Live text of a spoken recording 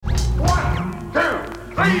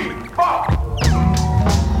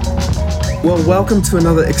Well, welcome to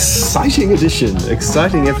another exciting episode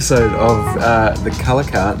of The Colour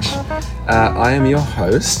Couch. I am your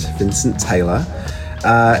host, Vincent Taylor,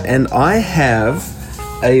 and I have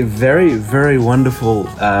a very, very wonderful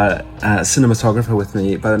cinematographer with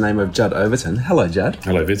me by the name of Judd Overton. Hello, Judd.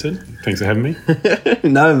 Hello, Vincent. Thanks for having me.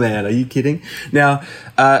 No, man. Are you kidding? Now,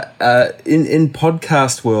 in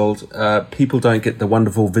podcast world, people don't get the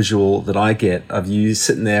wonderful visual that I get of you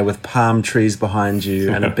sitting there with palm trees behind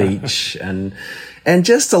you and a beach and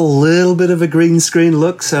just a little bit of a green screen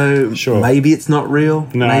look. So sure. Maybe it's not real.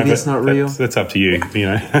 No, maybe it's not real. That's up to you. You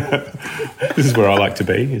know, this is where I like to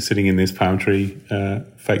be, sitting in this palm tree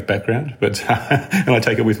fake background. But and I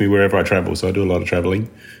take it with me wherever I travel. So I do a lot of traveling.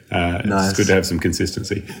 Nice. It's good to have some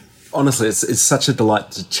consistency. Honestly, it's such a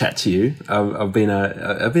delight to chat to you. I've been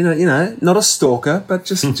a not a stalker, but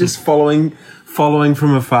just following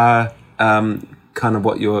from afar, kind of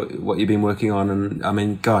what you've been working on. And I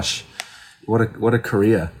mean, gosh, what a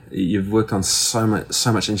career! You've worked on so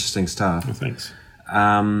much interesting stuff. Oh, thanks.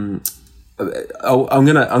 I'm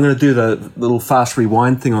gonna do the little fast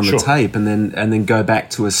rewind thing on the tape, and then go back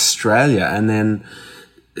to Australia, and then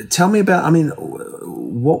tell me about. I mean,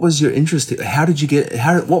 what was your interest? How did you get?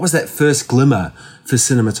 What was that first glimmer for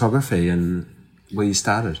cinematography, and where you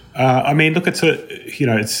started? I mean, look,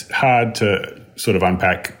 it's hard to sort of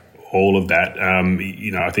unpack all of that.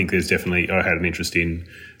 I think there's definitely I had an interest in.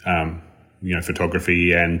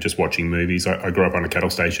 Photography and just watching movies. I grew up on a cattle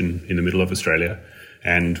station in the middle of Australia,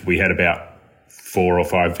 and we had about 4 or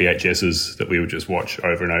 5 VHSs that we would just watch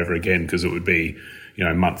over and over again because it would be,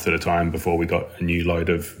 months at a time before we got a new load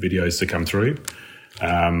of videos to come through.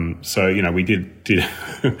 We did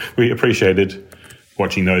we appreciated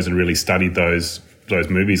watching those and really studied those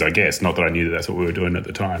movies, I guess. Not that I knew that's what we were doing at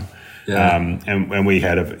the time. Yeah. And we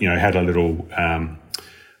had a little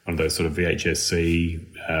one of those sort of VHS-C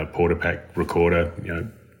porta pack recorder,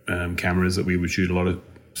 cameras that we would shoot a lot of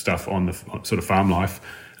stuff on the sort of farm life.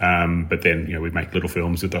 But then, we'd make little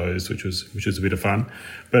films with those, which was a bit of fun.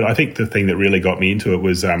 But I think the thing that really got me into it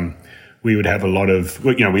was we would have a lot of,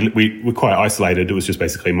 we were quite isolated. It was just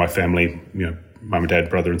basically my family, mum and dad,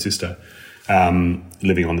 brother and sister,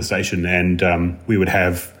 living on the station. And we would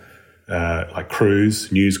have like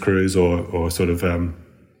news crews or sort of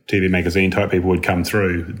TV magazine type people would come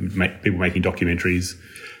through, people making documentaries.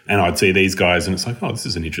 And I'd see these guys and it's like, oh, this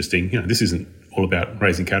isn't interesting. This isn't all about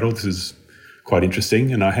raising cattle. This is quite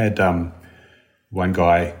interesting. And I had one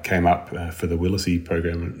guy came up for the Willisey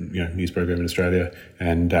program, news program in Australia,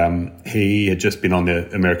 and he had just been on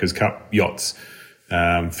the America's Cup yachts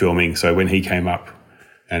filming. So when he came up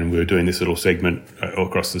and we were doing this little segment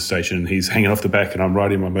across the station, he's hanging off the back and I'm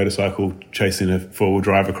riding my motorcycle chasing a four-wheel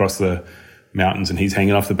drive across the mountains, and he's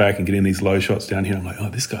hanging off the back and getting these low shots down here. I'm like, oh,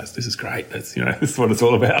 this is great. That's, this is what it's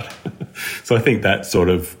all about. So I think that sort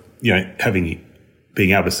of,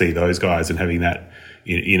 being able to see those guys and having that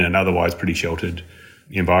in an otherwise pretty sheltered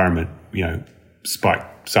environment,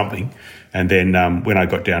 spiked something. And then when I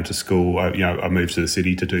got down to school, I moved to the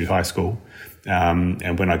city to do high school.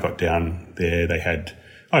 And when I got down there, they had,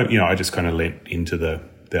 I just kind of lent into the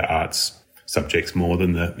arts subjects more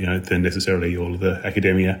than than necessarily all of the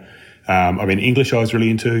academia. English I was really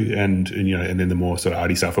into, and then the more sort of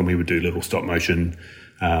arty stuff when we would do little stop motion,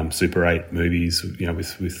 Super 8 movies,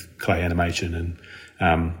 with clay animation, and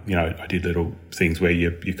I did little things where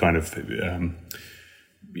you kind of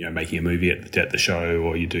making a movie at the show,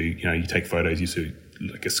 or you do you take photos. You do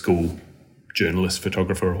like a school journalist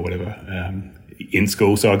photographer or whatever in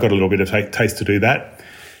school. So I got a little bit of taste to do that,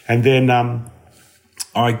 and then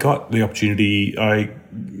I got the opportunity. I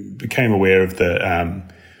became aware of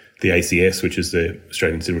the ACS, which is the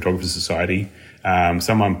Australian Cinematographer Society.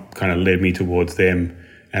 Someone kind of led me towards them,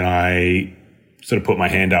 and I sort of put my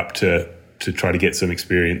hand up to try to get some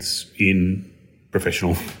experience in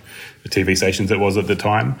professional TV stations that was at the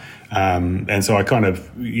time. And so I kind of,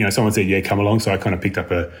 someone said, yeah, come along. So I kind of picked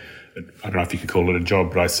up I don't know if you could call it a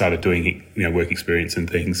job, but I started doing, work experience and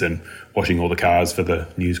things and washing all the cars for the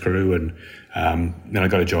news crew. And then I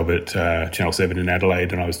got a job at Channel 7 in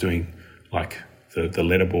Adelaide, and I was doing like the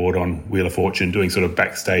letterboard on Wheel of Fortune, doing sort of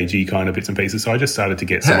backstagey kind of bits and pieces. So I just started to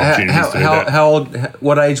get some opportunities to do that. How old,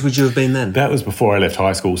 what age would you have been then? That was before I left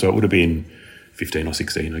high school, so it would have been 15 or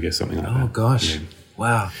 16, I guess, something like that. Oh, gosh. Yeah.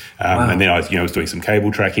 Wow. And then I was doing some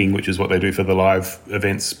cable tracking, which is what they do for the live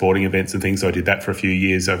events, sporting events and things. So I did that for a few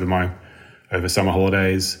years over summer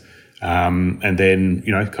holidays. And then,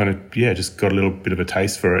 just got a little bit of a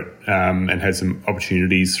taste for it, and had some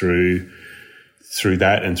opportunities through through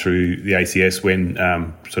that and through the ACS, when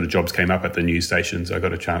sort of jobs came up at the news stations, I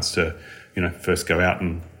got a chance to, first go out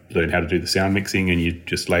and learn how to do the sound mixing, and you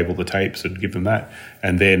just label the tapes and give them that.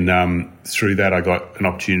 And then through that, I got an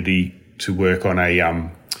opportunity to work on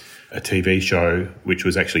a TV show, which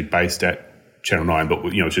was actually based at Channel 9, but,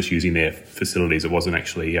 it was just using their facilities. It wasn't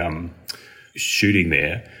actually shooting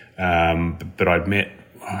there. But I'd met,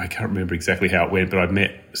 I can't remember exactly how it went, but I'd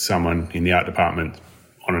met someone in the art department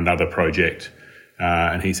on another project.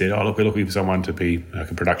 And he said, "Oh, look, we're looking for someone to be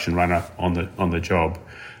like a production runner on the job."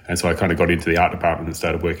 And so I kind of got into the art department and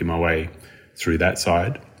started working my way through that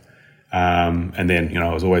side. And then,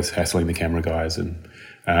 I was always hassling the camera guys and,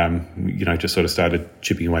 just sort of started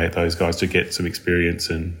chipping away at those guys to get some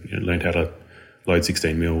experience and learned how to load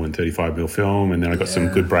 16mm and 35mm film. And then I got some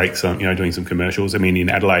good breaks on, doing some commercials. I mean, in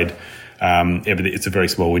Adelaide, it's a very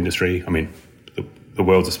small industry. I mean, the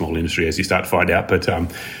world's a small industry, as you start to find out, but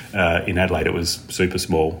in Adelaide it was super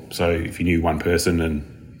small. So if you knew one person and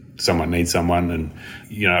someone needs someone, and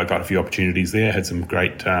I got a few opportunities there, had some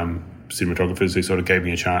great cinematographers who sort of gave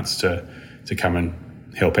me a chance to come and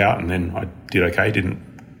help out, and then I did okay, didn't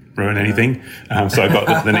ruin anything. So I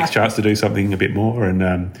got the next chance to do something a bit more,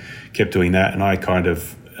 and kept doing that. And I kind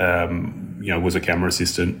of was a camera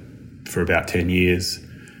assistant for about 10 years.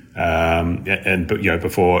 But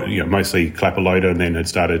before, mostly clapper loader, and then had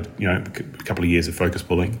started, a couple of years of focus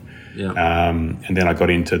pulling. Yeah. And then I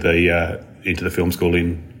got into the film school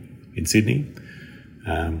in Sydney,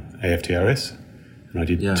 AFTRS, and I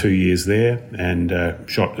did 2 years there, and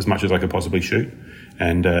shot as much as I could possibly shoot,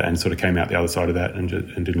 and sort of came out the other side of that and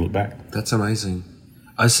didn't look back. That's amazing.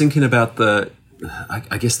 I was thinking about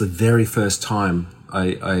I guess the very first time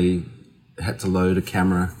I had to load a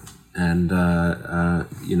camera, and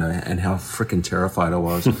and how freaking terrified I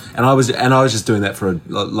was. and I was just doing that for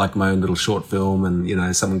like my own little short film,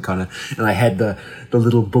 and someone kind of, and I had the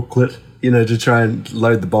little booklet, to try and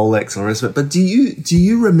load the Bolex and all the rest of it. But do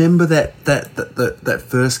you remember that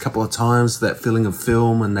first couple of times, that feeling of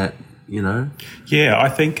film and that, Yeah, I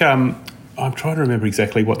think I'm trying to remember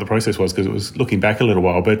exactly what the process was, because it was looking back a little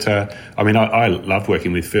while. But I love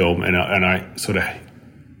working with film, and I sort of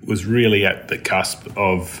was really at the cusp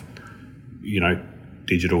of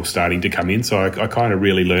digital starting to come in. So I kind of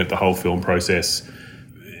really learnt the whole film process,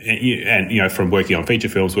 and from working on feature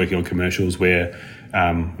films, working on commercials where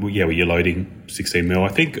you're loading 16mm.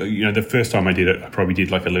 I think, the first time I did it, I probably did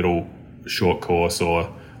like a little short course,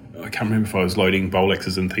 or I can't remember if I was loading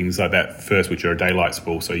Bolexes and things like that first, which are a daylight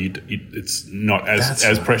spool. So it's not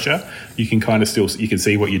as pressure. You can kind of you can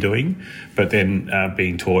see what you're doing, but then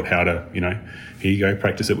being taught how to, here you go,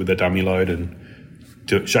 practice it with a dummy load, and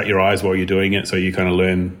shut your eyes while you're doing it, so you kind of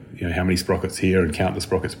learn, how many sprockets here and count the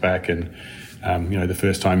sprockets back. And the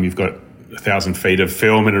first time you've got 1,000 feet of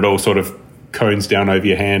film and it all sort of cones down over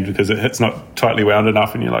your hand because it's not tightly wound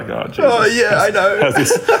enough, and you're like, oh, Jesus, oh yeah, I know. How's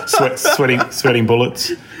this sweating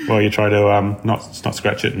bullets while you try to not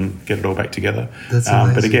scratch it and get it all back together. That's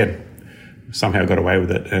amazing. But again, somehow got away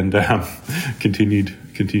with it and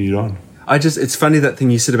continued on. It's funny that thing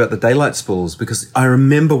you said about the daylight spools, because I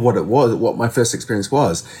remember what my first experience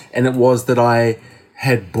was. And it was that I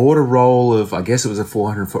had bought a roll of, I guess it was a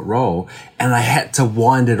 400-foot roll, and I had to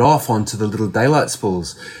wind it off onto the little daylight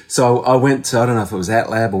spools. So I went to, I don't know if it was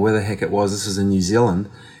AtLab or where the heck it was. This was in New Zealand.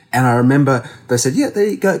 And I remember they said, yeah, there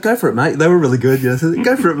you go for it, mate. They were really good. I said,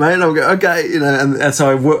 go for it, mate. And I'll go, okay. And so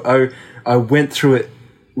I went through it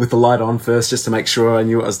with the light on first, just to make sure I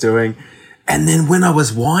knew what I was doing. And then when I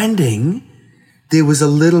was winding, there was a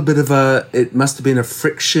little bit of it must have been a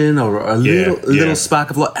friction or a little spark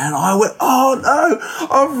of light. And I went, oh no,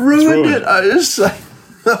 I've ruined it. I just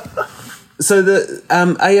So the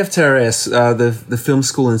AFTRS, the film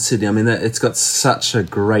school in Sydney, I mean, it's got such a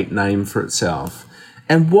great name for itself.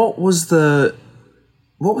 And what was the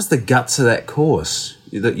guts of that course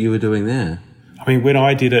that you were doing there? I mean, when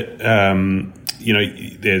I did it,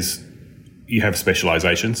 you have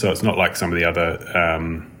specialisation, so it's not like some of the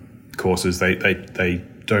other courses. They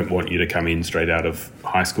don't want you to come in straight out of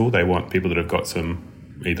high school. They want people that have got some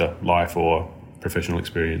either life or professional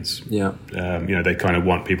experience. Yeah. They kind of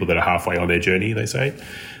want people that are halfway on their journey, they say.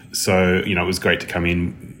 So, it was great to come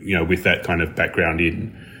in, with that kind of background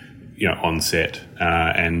in, on set.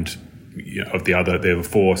 And there were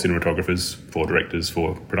 4 cinematographers, 4 directors,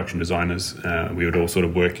 4 production designers. We would all sort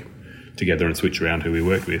of work together and switch around who we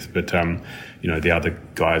worked with. But, the other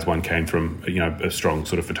guys, one came from, a strong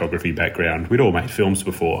sort of photography background. We'd all made films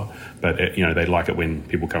before, but, they like it when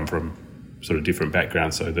people come from sort of different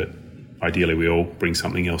backgrounds, so that ideally we all bring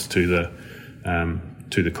something else to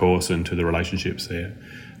the course and to the relationships there.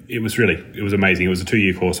 it was amazing. It was a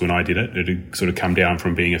 2-year course when I did it. It had sort of come down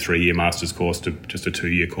from being a 3-year master's course to just a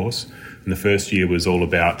 2-year course. And the first year was all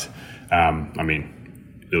about,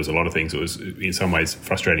 there was a lot of things. It was in some ways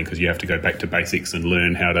frustrating because you have to go back to basics and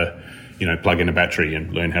learn how to, plug in a battery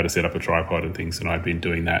and learn how to set up a tripod and things. And I'd been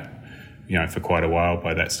doing that, for quite a while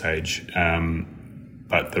by that stage.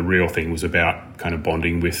 But the real thing was about kind of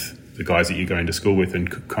bonding with the guys that you're going to school with,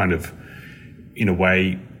 and kind of, in a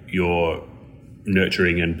way, you're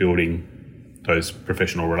nurturing and building those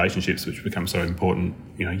professional relationships, which become so important,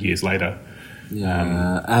 years later.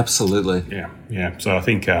 Yeah, absolutely. Yeah. So I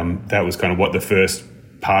think that was kind of what the first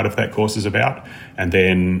part of that course is about. And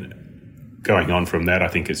then going on from that, I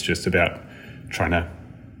think it's just about trying to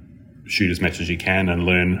shoot as much as you can and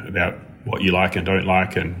learn about what you like and don't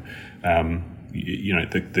like. And,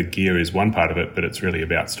 the gear is one part of it, but it's really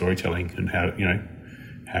about storytelling and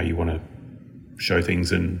how you want to show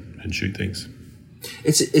things and shoot things.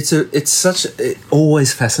 It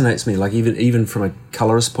always fascinates me, like even from a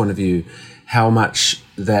colorist point of view, how much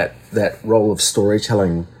that role of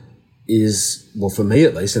storytelling is, well, for me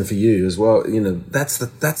at least, and for you as well, that's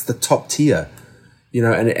the top tier,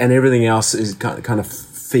 and everything else is kind of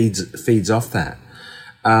feeds off that.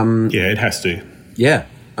 It has to. Yeah,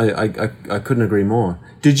 I couldn't agree more.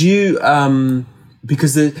 Did you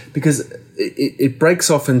because it breaks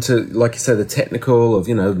off into, like you say, the technical of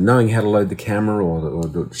knowing how to load the camera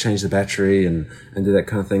or change the battery and do that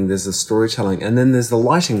kind of thing. There's the storytelling, and then there's the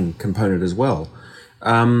lighting component as well.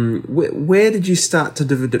 Where did you start to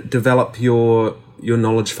develop your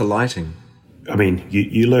knowledge for lighting? I mean,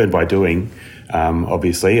 you learn by doing,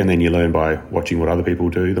 obviously, and then you learn by watching what other people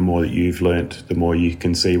do. The more that you've learnt, the more you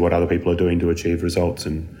can see what other people are doing to achieve results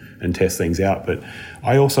and test things out. But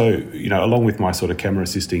I also, along with my sort of camera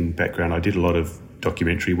assisting background, I did a lot of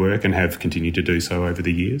documentary work and have continued to do so over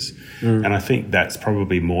the years. And I think that's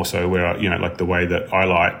probably more so where, like the way that I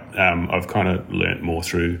light, I've kind of learnt more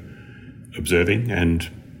through observing and,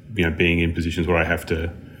 being in positions where I have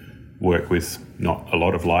to work with not a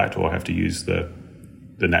lot of light, or I have to use the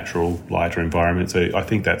natural light or environment. So I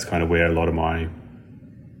think that's kind of where a lot of my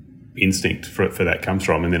instinct for that comes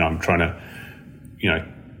from. And then I'm trying to,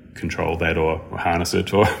 control that or harness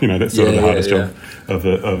it, or that's sort of the hardest job of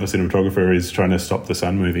a cinematographer, is trying to stop the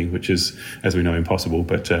sun moving, which is, as we know, impossible.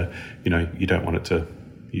 But you don't want it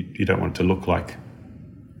to look like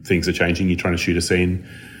things are changing. You're trying to shoot a scene,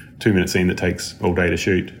 2-minute scene that takes all day to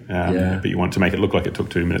shoot, but you want to make it look like it took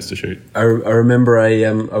 2 minutes to shoot. I remember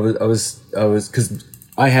I was because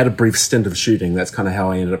I had a brief stint of shooting. That's kind of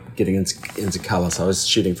how I ended up getting into colour. So I was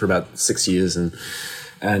shooting for about 6 years, and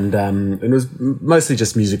it was mostly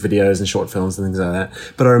just music videos and short films and things like that.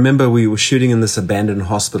 But I remember we were shooting in this abandoned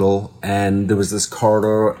hospital, and there was this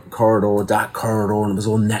dark corridor, and it was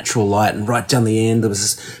all natural light. And right down the end, there was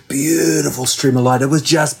this beautiful stream of light. It was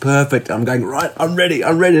just perfect. I'm going, right, I'm ready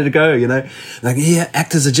to go, Like, yeah,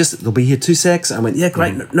 actors they'll be here 2 secs. I went, yeah,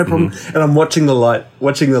 great, no problem. And I'm watching the light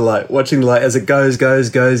as it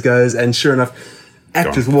goes. And sure enough,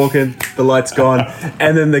 actors walk in, the light's gone,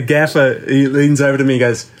 and then the gaffer, he leans over to me and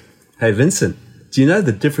goes, "Hey, Vincent, do you know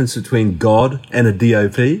the difference between God and a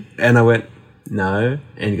DOP?" And I went, "No."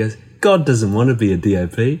 And he goes, "God doesn't want to be a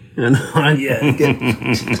DOP." And I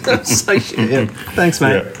went, so, yeah. Thanks,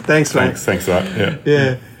 mate. Yeah. Thanks, mate. Thanks for that.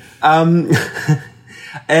 Yeah.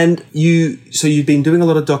 And you've been doing a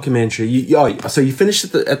lot of documentary. So you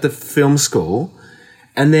finished at the film school,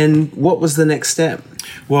 and then what was the next step?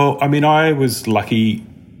 Well, I mean, I was lucky,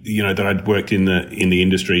 that I'd worked in the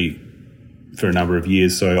industry for a number of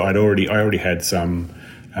years, so I already had some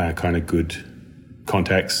kind of good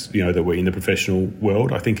contacts, that were in the professional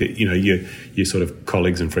world. I think your sort of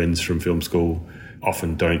colleagues and friends from film school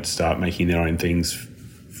often don't start making their own things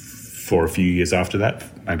for a few years after that,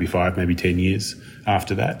 maybe 5, maybe 10 years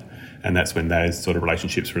after that. And that's when those sort of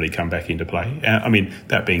relationships really come back into play. I mean,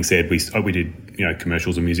 that being said, we did,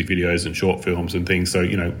 commercials and music videos and short films and things. So,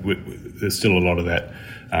 there's still a lot of that,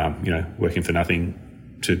 working for nothing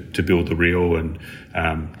to build the reel and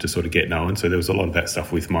to sort of get known. So there was a lot of that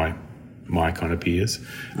stuff with my kind of peers.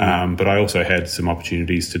 But I also had some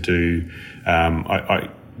opportunities to do, I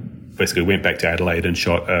basically went back to Adelaide and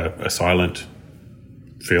shot a silent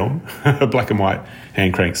film, a black and white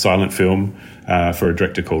hand crank silent film for a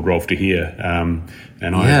director called Rolf de Heer,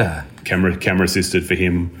 and I camera assisted for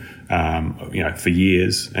him, for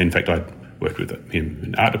years. In fact, I worked with him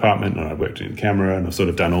in the art department, and I worked in camera, and I've sort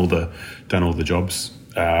of done all the jobs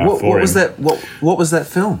for him. What was that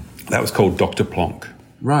film? That was called Dr. Plonk.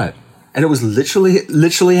 Right, and it was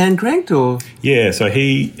literally hand cranked, or yeah. So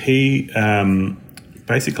he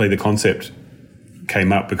basically the concept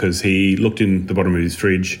came up because he looked in the bottom of his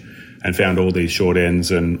fridge and found all these short ends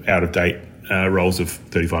and out-of-date rolls of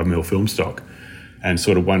 35mm film stock, and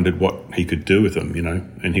sort of wondered what he could do with them,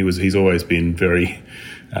 And he's always been very,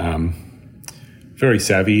 very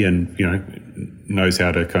savvy, and knows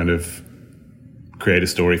how to kind of create a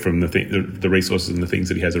story from the resources and the things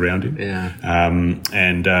that he has around him. Yeah.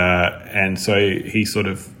 And so he sort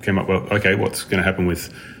of came up, well, okay, what's going to happen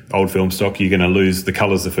with old film stock? You're going to lose the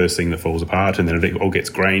colour's the first thing that falls apart, and then it all gets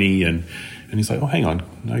grainy. And he's like, oh, hang on,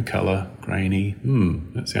 no colour, grainy.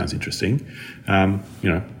 That sounds interesting.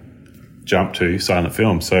 Jump to silent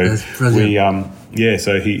film. So so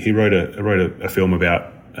he wrote a film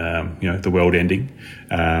about the world ending,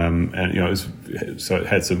 and it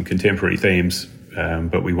had some contemporary themes,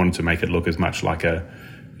 but we wanted to make it look as much like a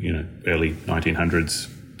early 1900s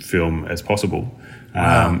film as possible.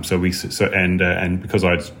 Wow. And because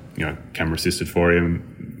I'd camera assisted for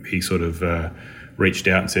him, he sort of reached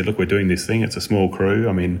out and said, look, we're doing this thing. It's a small crew.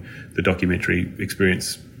 I mean, the documentary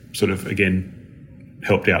experience sort of again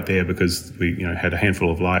helped out there because we had a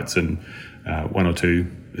handful of lights and one or two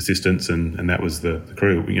assistants, and that was the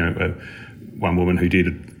crew. One woman who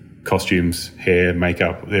did costumes, hair,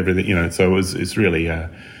 makeup, everything. So it's really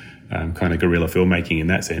kind of guerrilla filmmaking in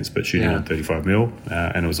that sense, but shooting on 35mm,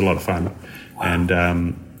 and it was a lot of fun. Wow.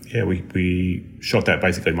 And we shot that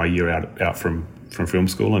basically my year out from film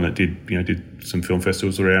school, and it did some film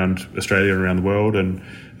festivals around Australia and around the world, and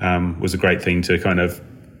was a great thing to kind of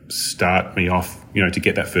start me off, to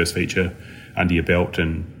get that first feature under your belt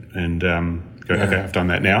and go, okay, I've done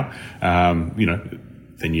that now.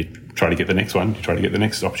 Then you try to get the next one, you try to get the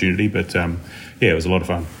next opportunity. But it was a lot of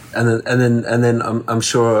fun. And then I'm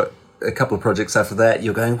sure a couple of projects after that,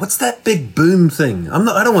 you're going, what's that big boom thing?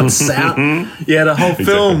 I don't want sound. Yeah, a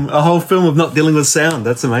whole film of not dealing with sound.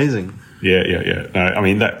 That's amazing. Yeah. No, I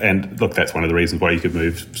mean look, that's one of the reasons why you could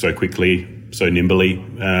move so quickly, so nimbly,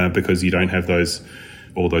 because you don't have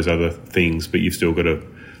all those other things, but you've still got to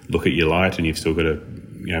look at your light, and you've still got to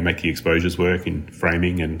make the exposures work, and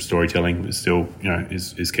framing and storytelling is still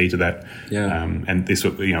is key to that. And this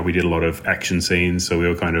we did a lot of action scenes, so we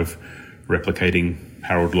were kind of replicating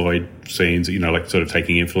Harold Lloyd scenes, like sort of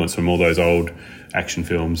taking influence from all those old action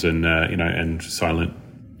films and and silent.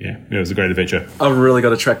 Yeah, it was a great adventure. I've really got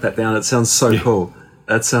to track that down. It sounds so cool.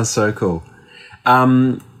 That sounds so cool.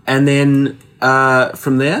 And then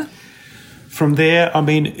from there? From there, I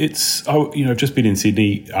mean, I've just been in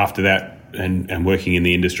Sydney after that and working in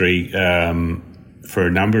the industry for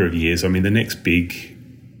a number of years. I mean, the next big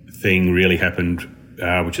thing really happened,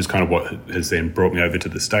 which is kind of what has then brought me over to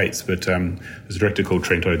the States. But there's a director called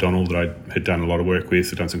Trent O'Donnell that I had done a lot of work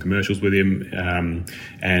with. I'd done some commercials with him,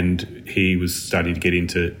 and he was starting to get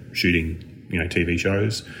into shooting, TV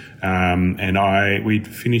shows. And we'd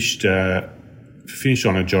finished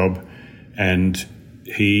on a job, and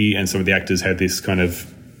he and some of the actors had this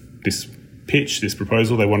pitch, this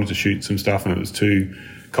proposal. They wanted to shoot some stuff, and it was two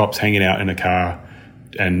cops hanging out in a car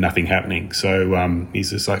and nothing happening. So he's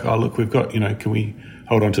just like, oh, look, we've got, can we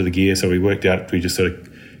hold on to the gear? So we worked out, we just sort of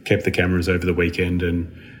kept the cameras over the weekend,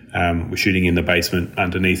 and we're shooting in the basement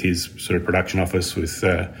underneath his sort of production office with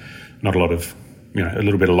not a lot of, a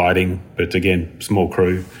little bit of lighting, but again, small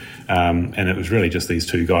crew. And it was really just these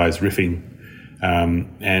two guys riffing.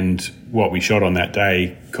 And what we shot on that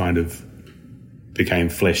day kind of became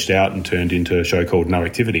fleshed out and turned into a show called No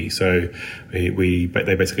Activity. So they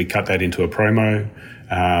basically cut that into a promo.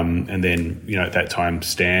 And then, at that time,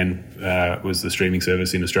 Stan was the streaming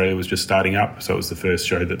service in Australia, was just starting up. So it was the first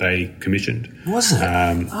show that they commissioned. Was it?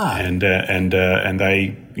 And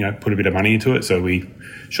they, put a bit of money into it. So we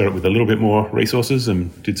shot it with a little bit more resources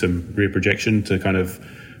and did some rear projection to kind of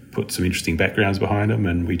put some interesting backgrounds behind them.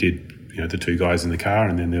 And we did, the two guys in the car,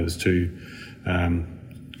 and then there was two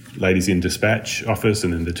ladies in dispatch office,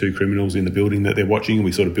 and then the two criminals in the building that they're watching. And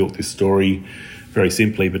we sort of built this story very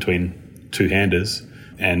simply between two-handers,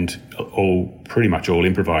 and pretty much all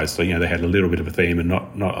improvised. So, they had a little bit of a theme and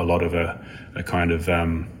not a lot of a kind of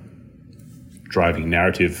driving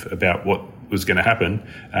narrative about what was going to happen.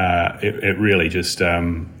 It really just...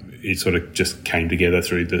 it sort of just came together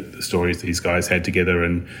through the stories these guys had together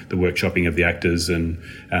and the workshopping of the actors, and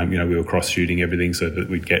we were cross-shooting everything so that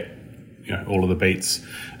we'd get all of the beats.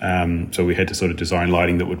 So we had to sort of design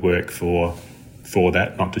lighting that would work for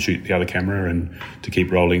that, not to shoot the other camera, and to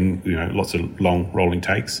keep rolling, lots of long rolling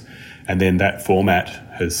takes. And then that format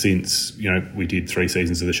has since, we did 3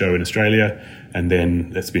 seasons of the show in Australia, and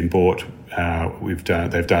then that's been bought.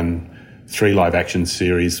 They've done 3 live action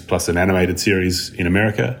series plus an animated series in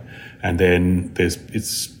America. And then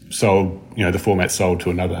it's sold, the format's sold to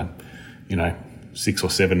another, 6 or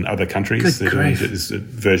 7 other countries. There's a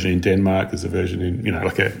version in Denmark. There's a version in,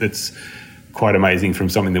 it's quite amazing from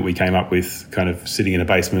something that we came up with kind of sitting in a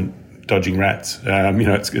basement dodging rats.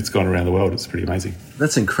 It's gone around the world. It's pretty amazing.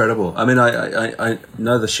 That's incredible. I mean, I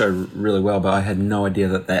know the show really well, but I had no idea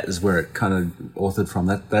that is where it kind of authored from.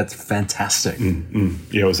 That's fantastic.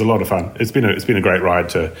 Yeah, it was a lot of fun. It's been a great ride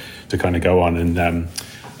to kind of go on,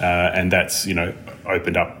 and that's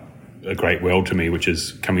opened up a great world to me, which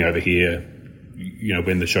is coming over here.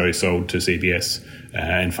 When the show sold to CBS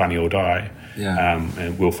and Funny or Die. Yeah.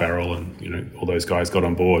 And Will Ferrell and all those guys got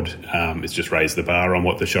on board. It's just raised the bar on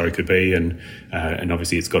what the show could be, and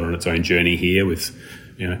obviously it's gone on its own journey here with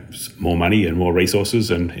more money and more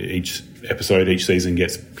resources, and each season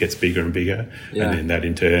gets bigger and bigger. Yeah. And then that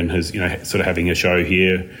in turn has sort of having a show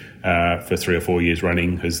here for 3 or 4 years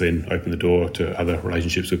running has then opened the door to other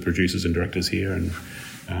relationships with producers and directors here and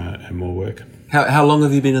more work. How long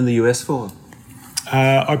have you been in the US for?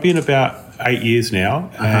 I've been about 8 years now,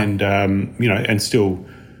 and and still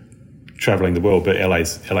traveling the world. But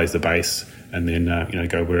LA's the base, and then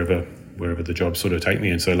go wherever the jobs sort of take me.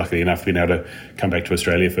 And so, luckily enough, been able to come back to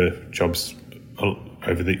Australia for jobs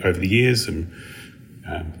over the years, and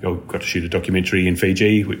got to shoot a documentary in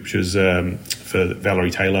Fiji, which was for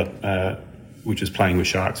Valerie Taylor, which is Playing with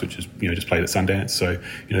Sharks, which is just played at Sundance. So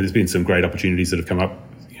there's been some great opportunities that have come up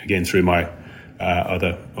again through my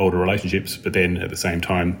other older relationships, but then at the same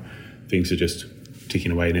time, things are just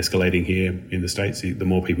ticking away and escalating here in the States. The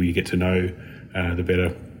more people you get to know, the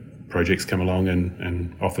better projects come along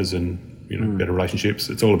and offers and better relationships.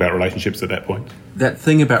 It's all about relationships at that point. That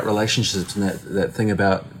thing about relationships and that thing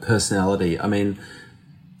about personality. I mean,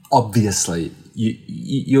 obviously,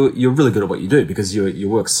 you're really good at what you do because your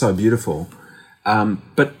work's so beautiful.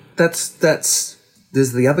 But there's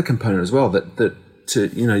the other component as well that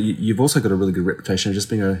you've also got a really good reputation of just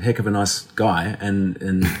being a heck of a nice guy and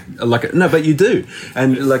but you do,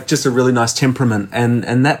 and like just a really nice temperament,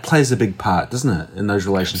 and that plays a big part, doesn't it, in those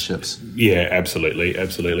relationships? Yeah, absolutely.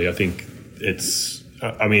 I think it's,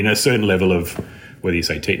 a certain level of whether you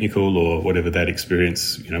say technical or whatever that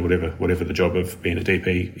experience, whatever the job of being a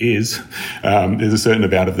DP is, there's a certain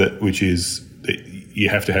amount of that which is that you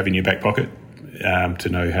have to have in your back pocket to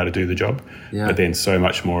know how to do the job. Yeah. But then so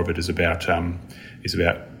much more of it is about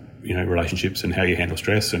relationships and how you handle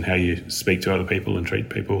stress and how you speak to other people and treat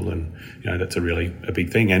people, and that's a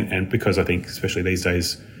big thing. And because I think especially these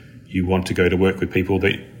days you want to go to work with people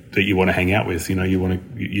that you want to hang out with.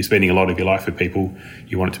 You're spending a lot of your life with people.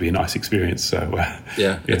 You want it to be a nice experience. So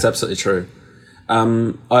yeah, it's absolutely true.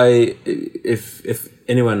 If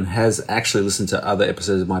anyone has actually listened to other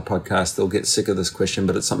episodes of my podcast, they'll get sick of this question,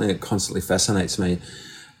 but it's something that constantly fascinates me.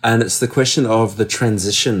 And it's the question of the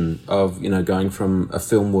transition of, going from a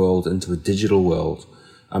film world into a digital world.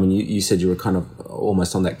 I mean, you said you were kind of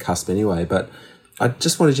almost on that cusp anyway, but I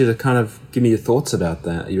just wanted you to kind of give me your thoughts about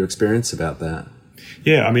that, your experience about that.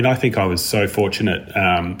 Yeah, I think I was so fortunate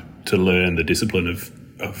to learn the discipline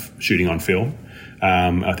of shooting on film.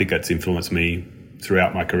 I think that's influenced me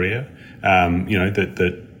throughout my career.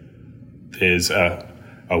 That there's a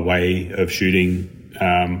way of shooting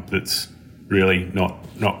that's really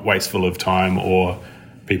not wasteful of time or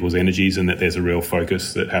people's energies, and that there's a real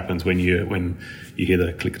focus that happens when you hear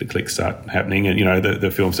the click start happening, and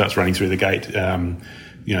the film starts running through the gate.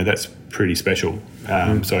 That's pretty special.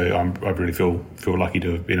 So I really feel lucky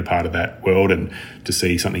to have been a part of that world, and to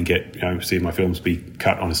see something see my films be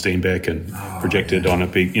cut on a Steenbeck and projected on a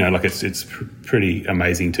big, it's pretty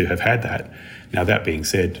amazing to have had that. Now, that being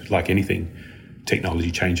said, like anything,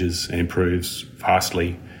 technology changes and improves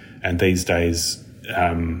vastly, and these days,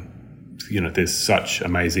 there's such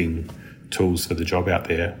amazing tools for the job out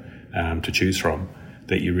there to choose from,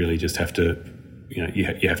 that you really just have to, you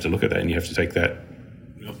have to look at that, and you have to take that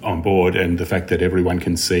on board, and the fact that everyone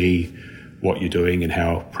can see what you're doing and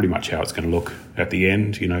pretty much how it's going to look at the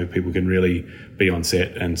end. People can really be on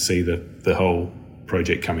set and see the whole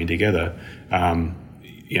project coming together. I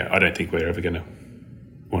don't think we're ever going to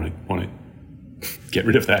want to get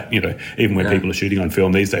rid of that. Even when people are shooting on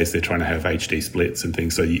film these days, they're trying to have HD splits and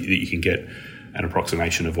things so that you can get an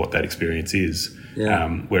approximation of what that experience is. Yeah.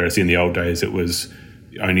 Whereas in the old days, it was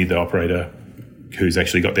only the operator who's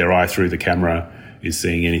actually got their eye through the camera is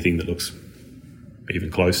seeing anything that looks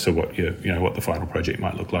even close to what what the final project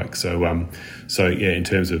might look like. So in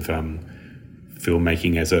terms of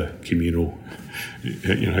filmmaking as a communal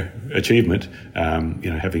achievement,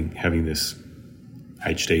 having this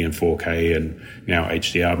HD and 4K and now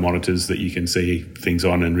HDR monitors that you can see things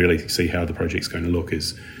on and really see how the project's going to look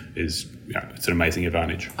is it's an amazing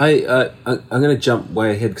advantage. I'm going to jump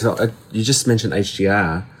way ahead because you just mentioned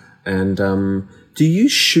HDR, and Do you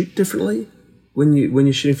shoot differently when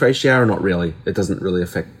you're shooting for HDR, or not really? It doesn't really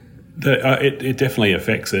affect. It definitely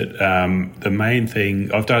affects it. The main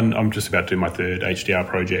thing I'm just about to do my third HDR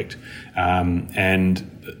project, and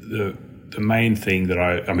the main thing that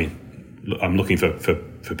I'm looking for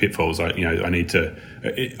pitfalls. I need to.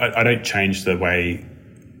 I don't change the way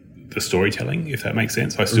the storytelling, if that makes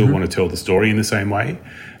sense. I still want to tell the story in the same way,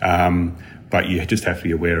 but you just have to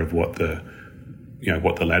be aware of what the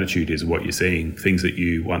latitude is, what you're seeing, things that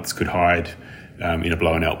you once could hide in a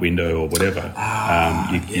blown out window or whatever.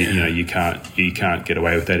 You can't get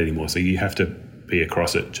away with that anymore. So you have to be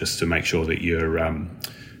across it just to make sure that you're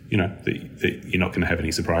that you're not going to have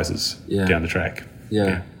any surprises down the track.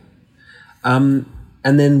 Yeah. And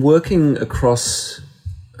then working across,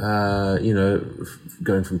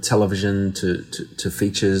 going from television to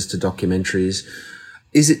features to documentaries,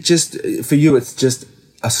 is it just, for you, it's just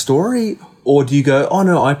a story? Or do you go, oh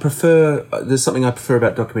no, there's something I prefer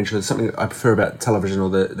about documentary, there's something I prefer about television, or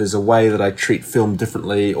there's a way that I treat film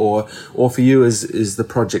differently, or for you is the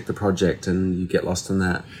project and you get lost in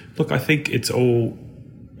that? Look, I think it's all,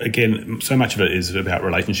 again, so much of it is about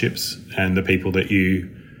relationships and the people that you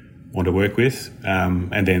want to work with,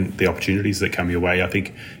 and then the opportunities that come your way. I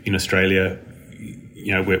think in Australia,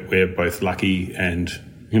 we're both lucky and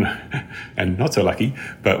and not so lucky,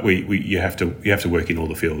 but you have to work in all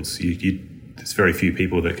the fields. There's very few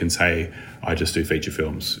people that can say, I just do feature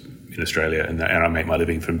films in Australia and I make my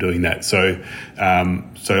living from doing that. So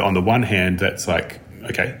on the one hand, that's like,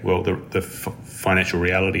 okay, well, the financial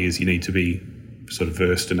reality is you need to be sort of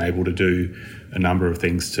versed and able to do a number of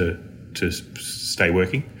things to stay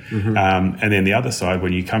working. And then the other side,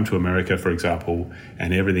 when you come to America, for example,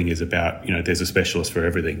 and everything is about, there's a specialist for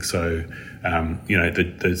everything. So,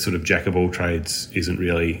 the sort of jack of all trades isn't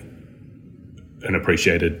really an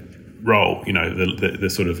appreciated role. The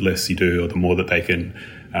sort of less you do, or the more that they can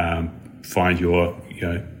find your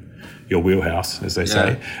wheelhouse, as they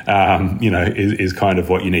say, is kind of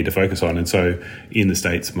what you need to focus on. And so in the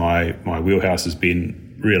States, my wheelhouse has been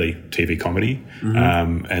really TV comedy,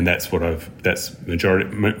 and that's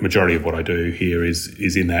majority of what I do here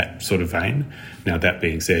is in that sort of vein. Now, that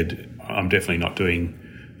being said, I'm definitely not doing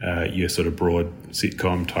your sort of broad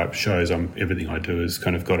sitcom type shows. Everything I do has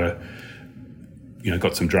kind of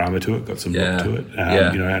got some drama to it, got some look to it,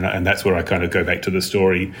 and that's where I kind of go back to the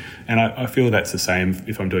story. And I feel that's the same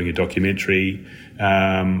if I'm doing a documentary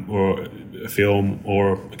or a film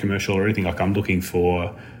or a commercial or anything. Like, I'm looking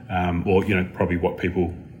for, probably what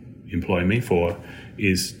people employ me for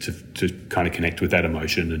is to kind of connect with that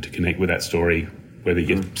emotion and to connect with that story, whether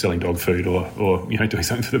you're selling dog food or doing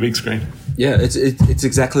something for the big screen. Yeah, it's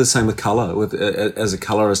exactly the same with colour, as a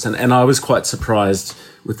colourist, and I was quite surprised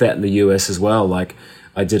with that in the US as well. Like,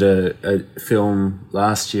 I did a film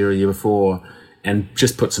last year, a year before, and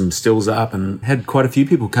just put some stills up and had quite a few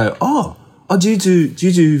people go, oh, do you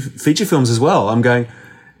do feature films as well? I'm going,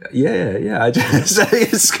 yeah. I just, so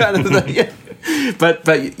it's kind of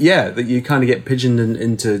but yeah, that you kind of get pigeoned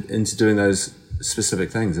into doing those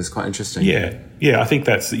specific things. It's quite interesting. Yeah. I think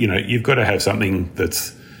that's, you've got to have something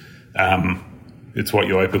that's, it's what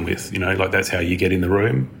you open with, like that's how you get in the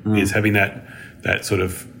room, is having that sort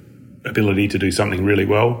of ability to do something really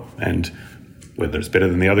well, and whether it's better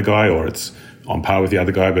than the other guy or it's on par with the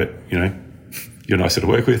other guy, but you're nicer to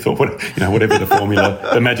work with, or whatever the formula,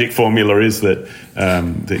 the magic formula is that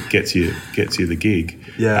gets you the gig.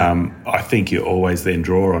 I think you always then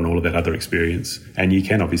draw on all of that other experience, and you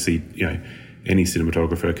can obviously, any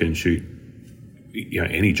cinematographer can shoot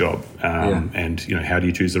any job, and how do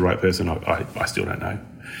you choose the right person? I still don't know,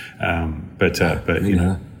 but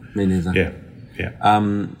me neither. Yeah.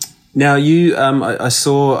 Now I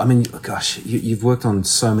saw, gosh, you've worked on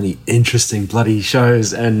so many interesting bloody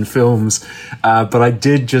shows and films, but I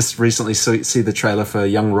did just recently see the trailer for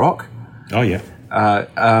Young Rock. Oh yeah.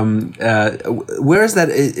 Where is that?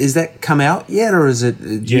 Is that come out yet, or is it?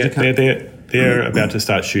 They're about to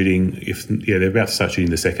start shooting. They're about to start shooting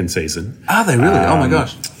the second season. Are they really? Oh my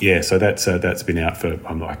gosh! Yeah, so that's been out for.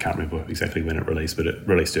 I can't remember exactly when it released, but it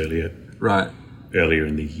released earlier. Right. Earlier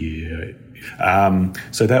in the year.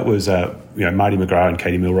 So that was Marty McGrath and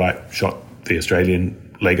Katie Milwright shot the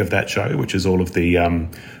Australian leg of that show, which is all of the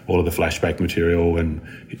flashback material and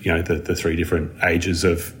the three different ages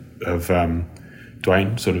of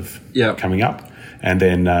Dwayne sort of coming up, and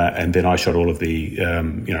then I shot all of the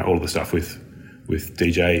all of the stuff with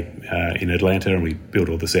DJ in Atlanta, and we built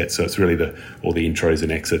all the sets. So it's really all the intros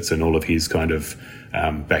and exits and all of his kind of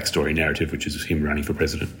backstory narrative, which is him running for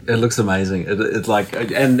president. It looks amazing. It's like,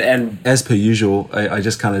 and as per usual, I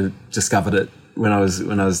just kind of discovered it when I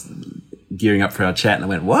was gearing up for our chat, and I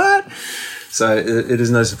went, what? So it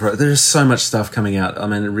is no surprise. There is so much stuff coming out. I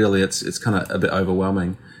mean, really, it's kind of a bit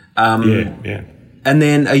overwhelming. Yeah. And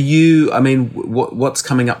then what's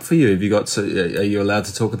coming up for you? Have you got? Are you allowed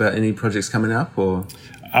to talk about any projects coming up, or?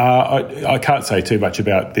 I can't say too much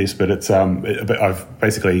about this, but it's I've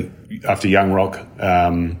basically, after Young Rock,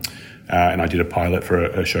 and I did a pilot for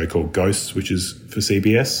a show called Ghosts, which is for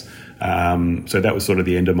CBS. So that was sort of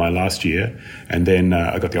the end of my last year, and then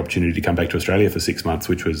I got the opportunity to come back to Australia for 6 months,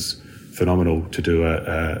 which was phenomenal, to do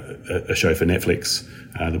a show for Netflix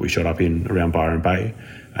that we shot up in around Byron Bay.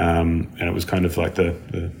 And it was kind of like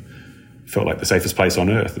felt like the safest place on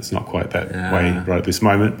earth. It's not quite that way right at this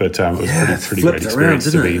moment, but it was pretty great experience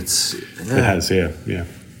to be. It has, yeah.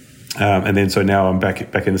 And then so now I'm back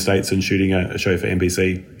in the States and shooting a show for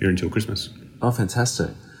NBC here until Christmas. Oh,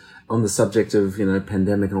 fantastic! On the subject of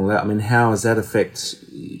pandemic and all that, I mean, how has that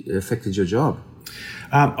affected your job?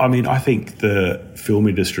 I think the film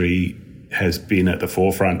industry has been at the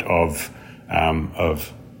forefront of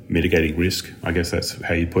mitigating risk. I guess that's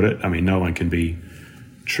how you put it. I mean, no one can be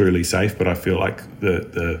truly safe, but I feel like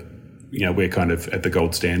we're kind of at the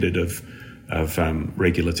gold standard of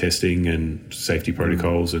regular testing and safety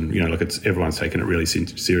protocols, and everyone's taken it really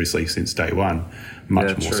seriously since day one,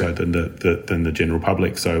 much more so than the general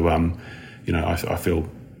public. So I feel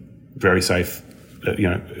very safe,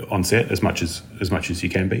 on set as much as you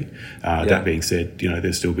can be. That being said,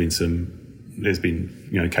 there's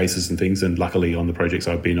been cases and things, and luckily on the projects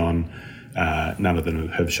I've been on, none of them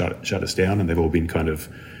have shut us down, and they've all been kind of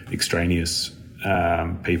extraneous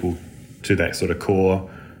people to that sort of core,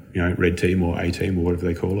 red team or A team or whatever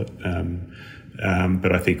they call it.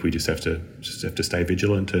 But I think we just have to stay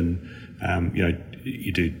vigilant, and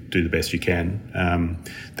you do the best you can.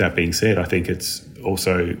 That being said, I think it's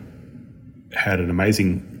also had an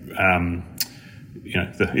amazing.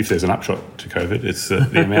 If there's an upshot to COVID, it's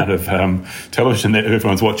the amount of television that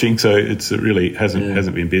everyone's watching. So it really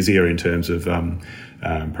hasn't been busier in terms of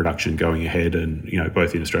production going ahead, and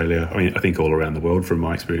both in Australia. I mean, I think all around the world, from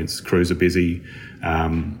my experience, crews are busy.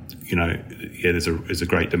 There's a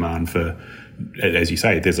great demand for, as you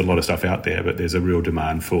say, there's a lot of stuff out there, but there's a real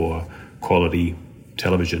demand for quality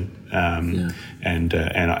television. And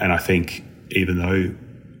I think even though,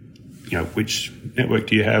 which network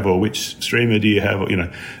do you have, or which streamer do you have?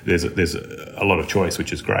 There's a lot of choice,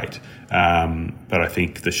 which is great. But I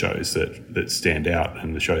think the shows that stand out,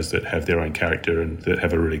 and the shows that have their own character and that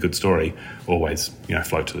have a really good story, always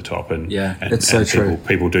float to the top. And it's so true.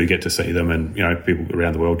 People do get to see them, and people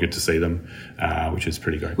around the world get to see them, which is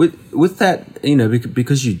pretty great. With that,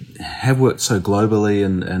 because you have worked so globally,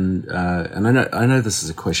 and I know this is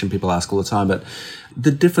a question people ask all the time, but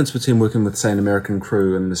the difference between working with, say, an American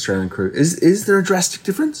crew and an Australian crew, is there a drastic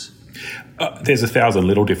difference? There's 1,000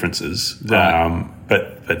 little differences, right.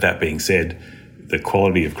 But that being said, the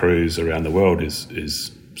quality of crews around the world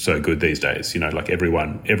is so good these days.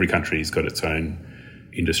 Every country's got its own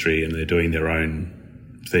industry, and they're doing their own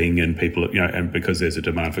thing, and people, and because there's a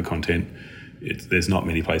demand for content, there's not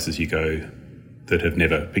many places you go that have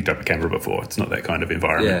never picked up a camera before. It's not that kind of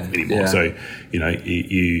environment anymore. So,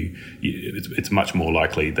 it's much more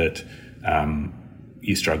likely that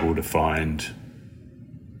you struggle to find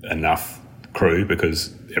enough crew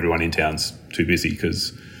because everyone in town's too busy,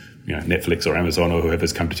 because Netflix or Amazon or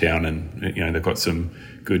whoever's come to town, and they've got some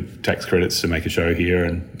good tax credits to make a show here,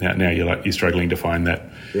 and now you're struggling to find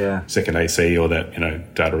that second AC or that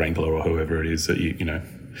data wrangler or whoever it is that you.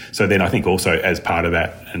 So then I think also as part of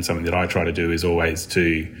that, and something that I try to do, is always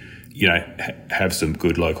to have some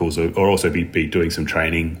good locals, or also be doing some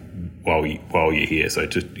training while you're here. So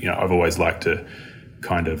I've always liked to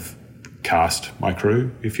kind of cast my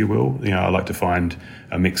crew, if you will. I like to find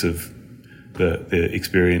a mix of the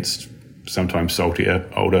experienced, sometimes saltier,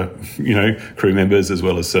 older, crew members, as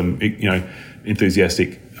well as some,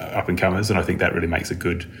 enthusiastic up and comers. And I think that really makes a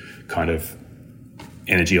good kind of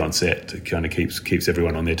energy on set. It kind of keeps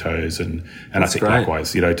everyone on their toes. And I think great.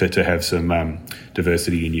 Likewise, to have some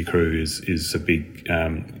diversity in your crew is a big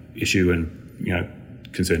issue, and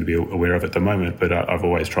concern to be aware of at the moment. But I've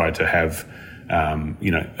always tried to have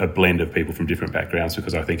a blend of people from different backgrounds,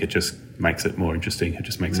 because I think it just makes it more interesting. It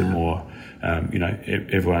just makes it more,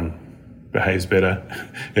 everyone behaves better.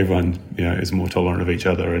 Everyone, is more tolerant of each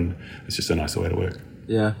other, and it's just a nicer way to work.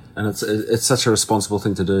 Yeah, and it's such a responsible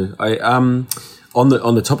thing to do. On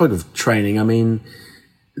the topic of training, I mean,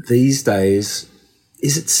 these days,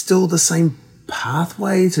 is it still the same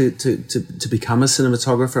pathway to become a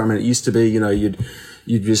cinematographer? I mean, it used to be, you'd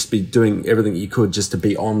you'd just be doing everything you could just to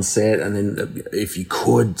be on set, and then if you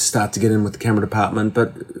could start to get in with the camera department.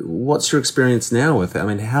 But what's your experience now with it? I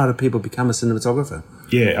mean, how do people become a cinematographer?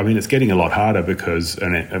 Yeah, I mean, it's getting a lot harder because,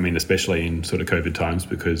 and I mean, especially in sort of COVID times,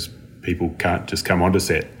 because people can't just come onto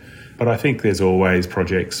set. But I think there's always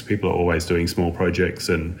projects. People are always doing small projects,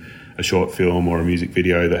 and a short film or a music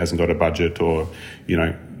video that hasn't got a budget, or, you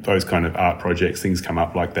know, those kind of art projects, things come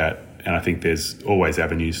up like that. And I think there's always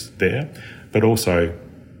avenues there. But also,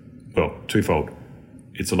 well, twofold.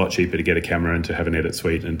 It's a lot cheaper to get a camera and to have an edit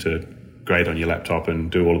suite and to grade on your laptop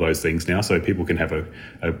and do all of those things now. So people can have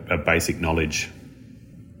a basic knowledge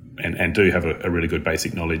and do have a really good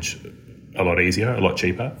basic knowledge a lot easier, a lot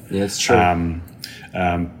cheaper. Yeah, it's true.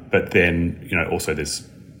 But then, you know, also there's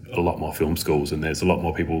a lot more film schools, and there's a lot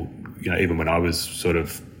more people, you know, even when I was sort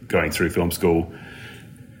of going through film school,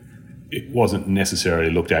 it wasn't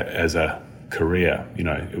necessarily looked at as a career. You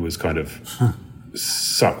know, it was kind of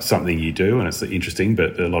something you do, and it's interesting,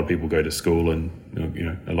 but a lot of people go to school, and, you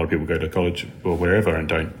know, a lot of people go to college or wherever and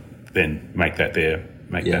don't then make that their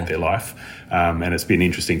life. And it's been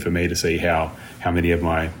interesting for me to see how many of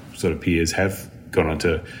my sort of peers have gone on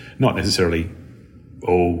to, not necessarily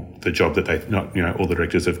all the job that they, not, you know, all the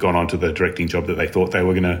directors have gone on to the directing job that they thought they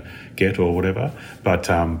were going to get or whatever, but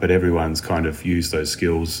everyone's kind of used those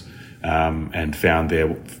skills and found their,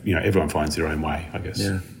 you know, everyone finds their own way, I guess.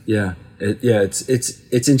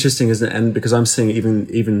 It's interesting, isn't it? And because I'm seeing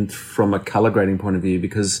even from a color grading point of view,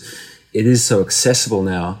 because it is so accessible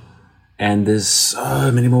now, and there's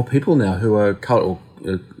so many more people now who are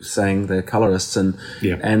saying they're colorists, and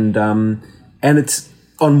it's,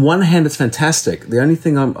 on one hand, it's fantastic. The only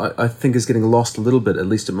thing I think is getting lost a little bit, at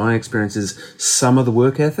least in my experience, is some of the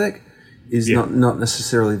work ethic is not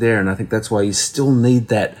necessarily there, and I think that's why you still need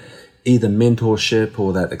that either mentorship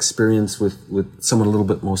or that experience with someone a little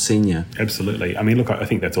bit more senior. Absolutely. I mean, look, I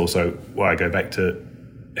think that's also why I go back to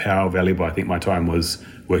how valuable I think my time was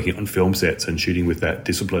working on film sets and shooting with that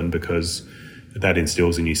discipline, because that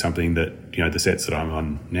instills in you something that, you know, the sets that I'm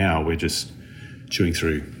on now, we're just chewing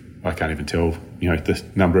through. I can't even tell, you know, the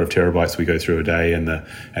number of terabytes we go through a day, and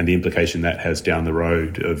the implication that has down the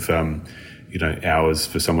road of, you know, hours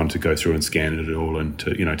for someone to go through and scan it all, and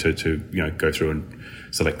to go through and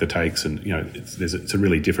select the takes, and, you know, it's a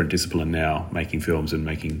really different discipline now, making films and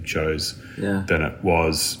making shows than it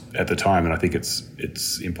was at the time. And I think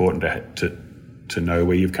it's important to know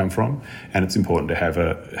where you've come from, and it's important to have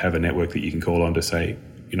a network that you can call on to say,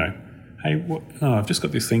 you know, hey, I've just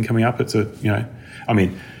got this thing coming up. It's I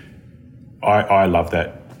mean, I love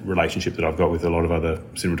that relationship that I've got with a lot of other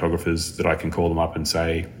cinematographers, that I can call them up and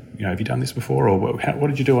say, you know, have you done this before? Or what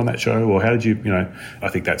did you do on that show? Or how did you, you know, I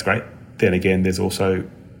think that's great. Then again, there's also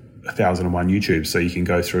 1,001 YouTubes, so you can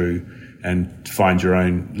go through and find your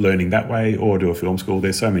own learning that way, or do a film school.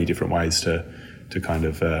 There's so many different ways to kind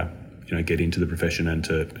of, you know, get into the profession and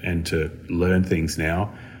to learn things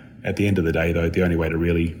now. At the end of the day, though, the only way to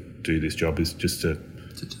really do this job is just to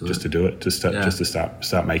do it, just to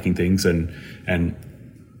start making things and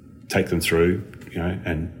take them through, you know,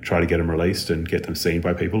 and try to get them released and get them seen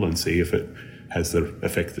by people, and see if it has the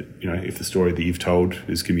effect that, you know, if the story that you've told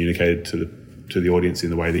is communicated to the audience in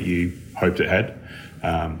the way that you hoped it had.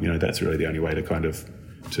 You know, that's really the only way to kind of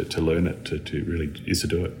to learn it, to really is to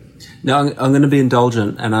do it. Now, I'm going to be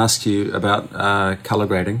indulgent and ask you about color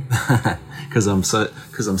grading, because I'm so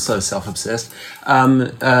self-obsessed.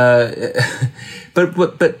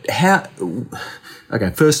 But how? Okay,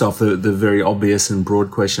 first off, the very obvious and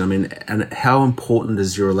broad question. I mean, and how important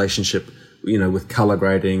is your relationship, you know, with color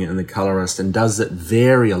grading and the colorist, and does it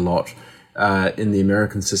vary a lot in the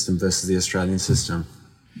American system versus the Australian system?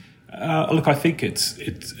 Look, I think it's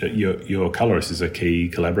your colorist is a key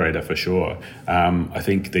collaborator for sure. I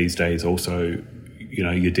think these days also, you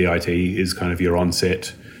know, your DIT is kind of your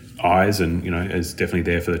on-set eyes, and, you know, is definitely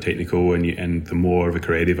there for the technical, and the more of a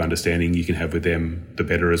creative understanding you can have with them, the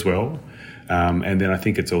better as well. And then I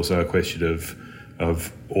think it's also a question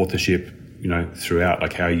of authorship, you know, throughout,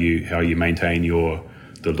 like how you maintain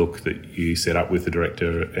the look that you set up with the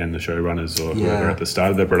director and the showrunners or whoever at the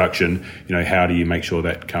start of the production. You know, how do you make sure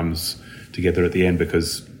that comes together at the end?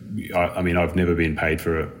 Because I mean, I've never been paid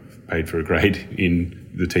for a grade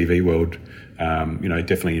in the TV world. You know,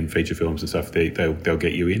 definitely in feature films and stuff, they'll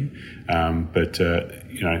get you in. But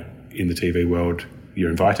you know, in the TV world,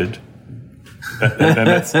 you're invited. and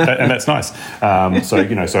that's nice. So,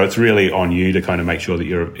 you know, so it's really on you to kind of make sure that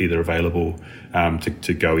you're either available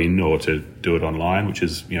to go in or to do it online, which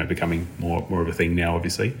is, you know, becoming more of a thing now,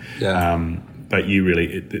 obviously. But you really,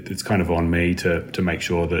 it's kind of on me to make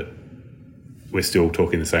sure that we're still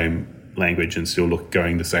talking the same language and still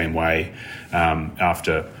going the same way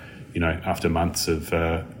after months of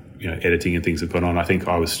editing and things have gone on. I think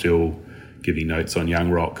I was still giving notes on Young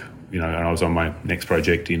Rock, and I was on my next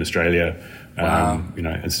project in Australia. Wow.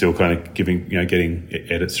 And still kind of getting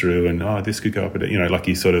edits through, and this could go up, like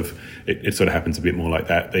you sort of, it sort of happens a bit more like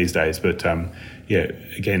that these days. But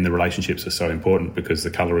again, the relationships are so important because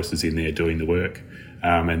the colorist is in there doing the work,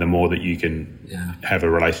 and the more that you can have a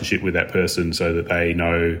relationship with that person, so that they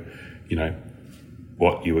know,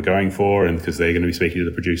 what you were going for, and because they're going to be speaking to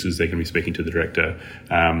the producers, they're going to be speaking to the director.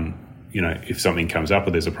 If something comes up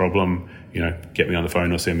or there's a problem, get me on the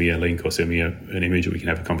phone or send me a link or send me an image, and we can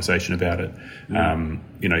have a conversation about it.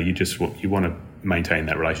 You want to maintain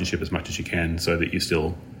that relationship as much as you can so that you're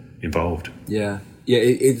still involved. Yeah.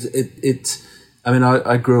 I mean,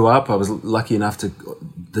 I grew up, I was lucky enough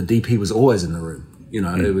the DP was always in the room.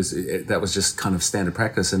 That was just kind of standard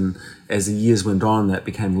practice. And as the years went on, that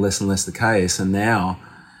became less and less the case. And now,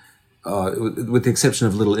 with the exception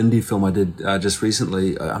of a little indie film I did just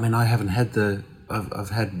recently, I mean, I haven't had I've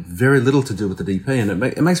had very little to do with the DP, and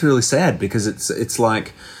it makes me really sad, because it's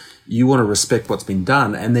like you want to respect what's been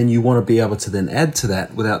done, and then you want to be able to then add to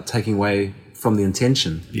that without taking away from the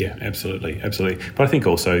intention. Yeah, absolutely. But I think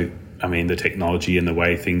also, I mean, the technology and the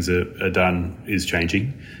way things are done is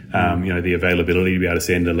changing. The availability to be able to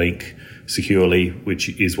send a link securely, which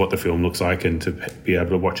is what the film looks like, and to be able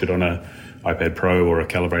to watch it on a iPad Pro or a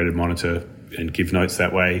calibrated monitor and give notes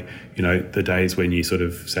that way. The days when you sort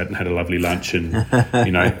of sat and had a lovely lunch and,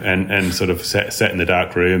 and sort of sat in the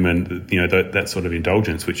dark room, and, that sort of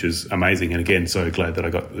indulgence, which is amazing. And again, so glad that I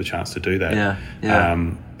got the chance to do that. Yeah.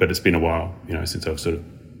 But it's been a while, since I've sort of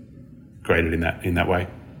graded in that way.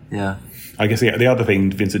 Yeah. I guess the other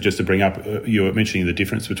thing, Vincent, just to bring up, you were mentioning the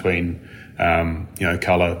difference between,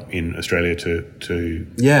 colour in Australia to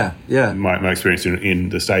my experience in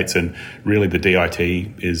the States, and really the DIT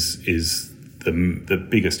is the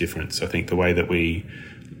biggest difference. I think the way that we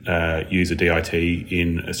use a DIT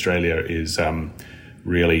in Australia is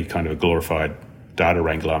really kind of a glorified data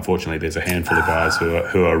wrangler. Unfortunately, there's a handful of guys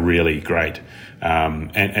who are really great,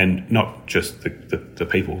 and not just the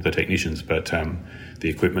people, the technicians, but the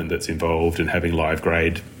equipment that's involved, and having live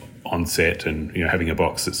grade on set, and having a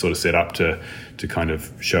box that's sort of set up to kind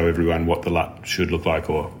of show everyone what the LUT should look like,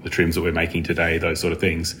 or the trims that we're making today, those sort of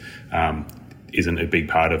things, isn't a big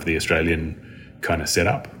part of the Australian kind of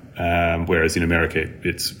setup. Whereas in America,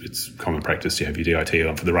 it's common practice to have your DIT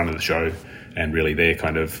on for the run of the show, and really they're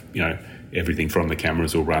kind of, everything from the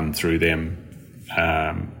cameras will run through them,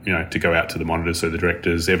 to go out to the monitors, so the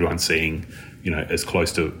directors, everyone's seeing, as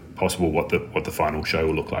close to possible what the final show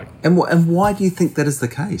will look like. And why do you think that is the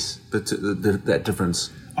case? But that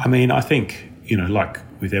difference. I mean, I think like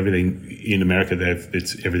with everything in America,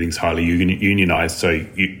 everything's highly unionized. So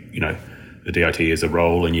the DIT is a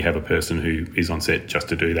role, and you have a person who is on set just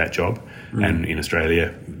to do that job. And in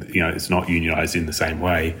Australia, it's not unionized in the same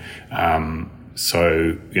way.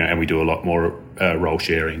 So and we do a lot more role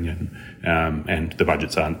sharing, and the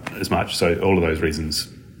budgets aren't as much. So all of those reasons,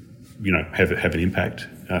 have an impact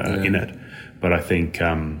in it. But I think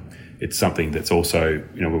it's something that's also,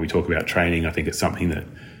 when we talk about training, I think it's something that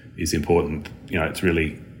is important. It's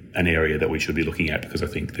really an area that we should be looking at, because I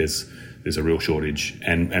think there's a real shortage,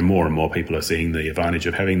 and more people are seeing the advantage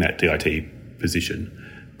of having that DIT position,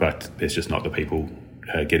 but there's just not the people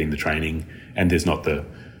getting the training, and there's not the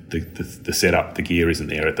setup, the gear isn't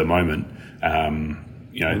there at the moment.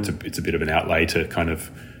 It's a bit of an outlay to kind of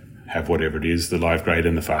have whatever it is, the live grade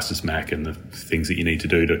and the fastest Mac and the things that you need to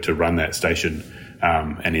do to run that station.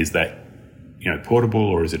 And is that, portable,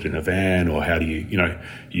 or is it in a van, or how do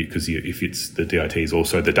because if it's the DIT is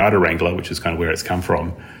also the data wrangler, which is kind of where it's come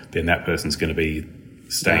from, then that person's going to be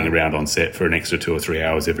staying around on set for an extra 2 or 3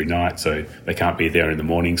 hours every night. So they can't be there in the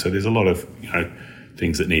morning. So there's a lot of,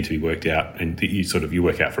 things that need to be worked out, and you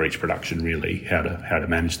work out for each production really how to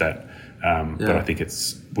manage that. But I think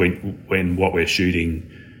it's when what we're shooting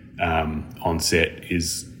on set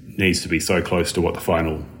needs to be so close to what the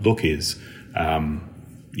final look is.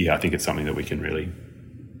 I think it's something that we can really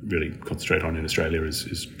concentrate on in Australia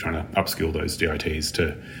is trying to upskill those DITs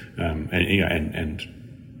to and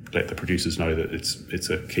let the producers know that it's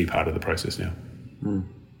a key part of the process now.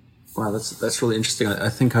 Wow, that's really interesting. I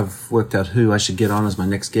think I've worked out who I should get on as my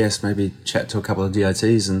next guest. Maybe chat to a couple of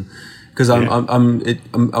DITs, and because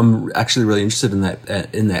I'm actually really interested in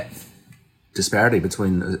that disparity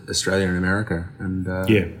between Australia and America. And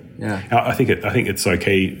I think it's so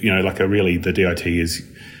key. The DIT is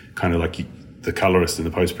kind of like the colorist and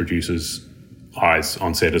the post producer's eyes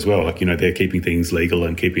on set as well. They're keeping things legal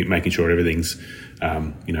and making sure everything's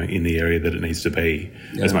in the area that it needs to be,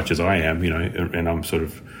 as much as I am, and I'm sort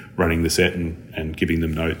of running the set and giving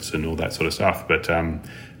them notes and all that sort of stuff. But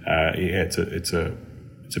it's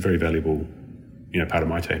a very valuable, part of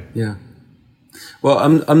my team. Yeah. Well,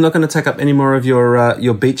 I'm not going to take up any more of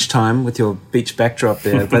your beach time with your beach backdrop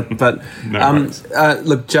there, but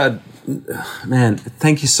look, Judd, man,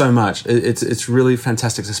 thank you so much. It's really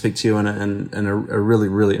fantastic to speak to you and a really,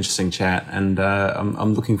 really interesting chat. And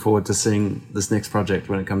I'm looking forward to seeing this next project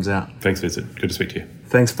when it comes out. Thanks, Vincent. Good to speak to you.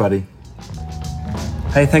 Thanks, buddy.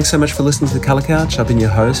 Hey, thanks so much for listening to The Colour Couch. I've been your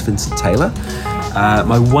host, Vincent Taylor.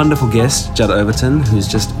 My wonderful guest, Judd Overton, who's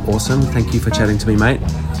just awesome. Thank you for chatting to me, mate.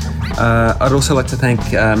 I'd also like to thank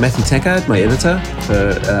Matthew Tankard, my editor,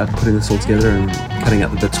 for putting this all together and cutting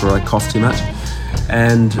out the bits where I cough too much.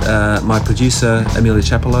 And my producer, Amelia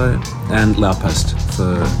Chapello, and Loudpost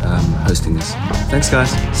for hosting this. Thanks,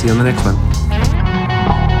 guys. See you on the next one.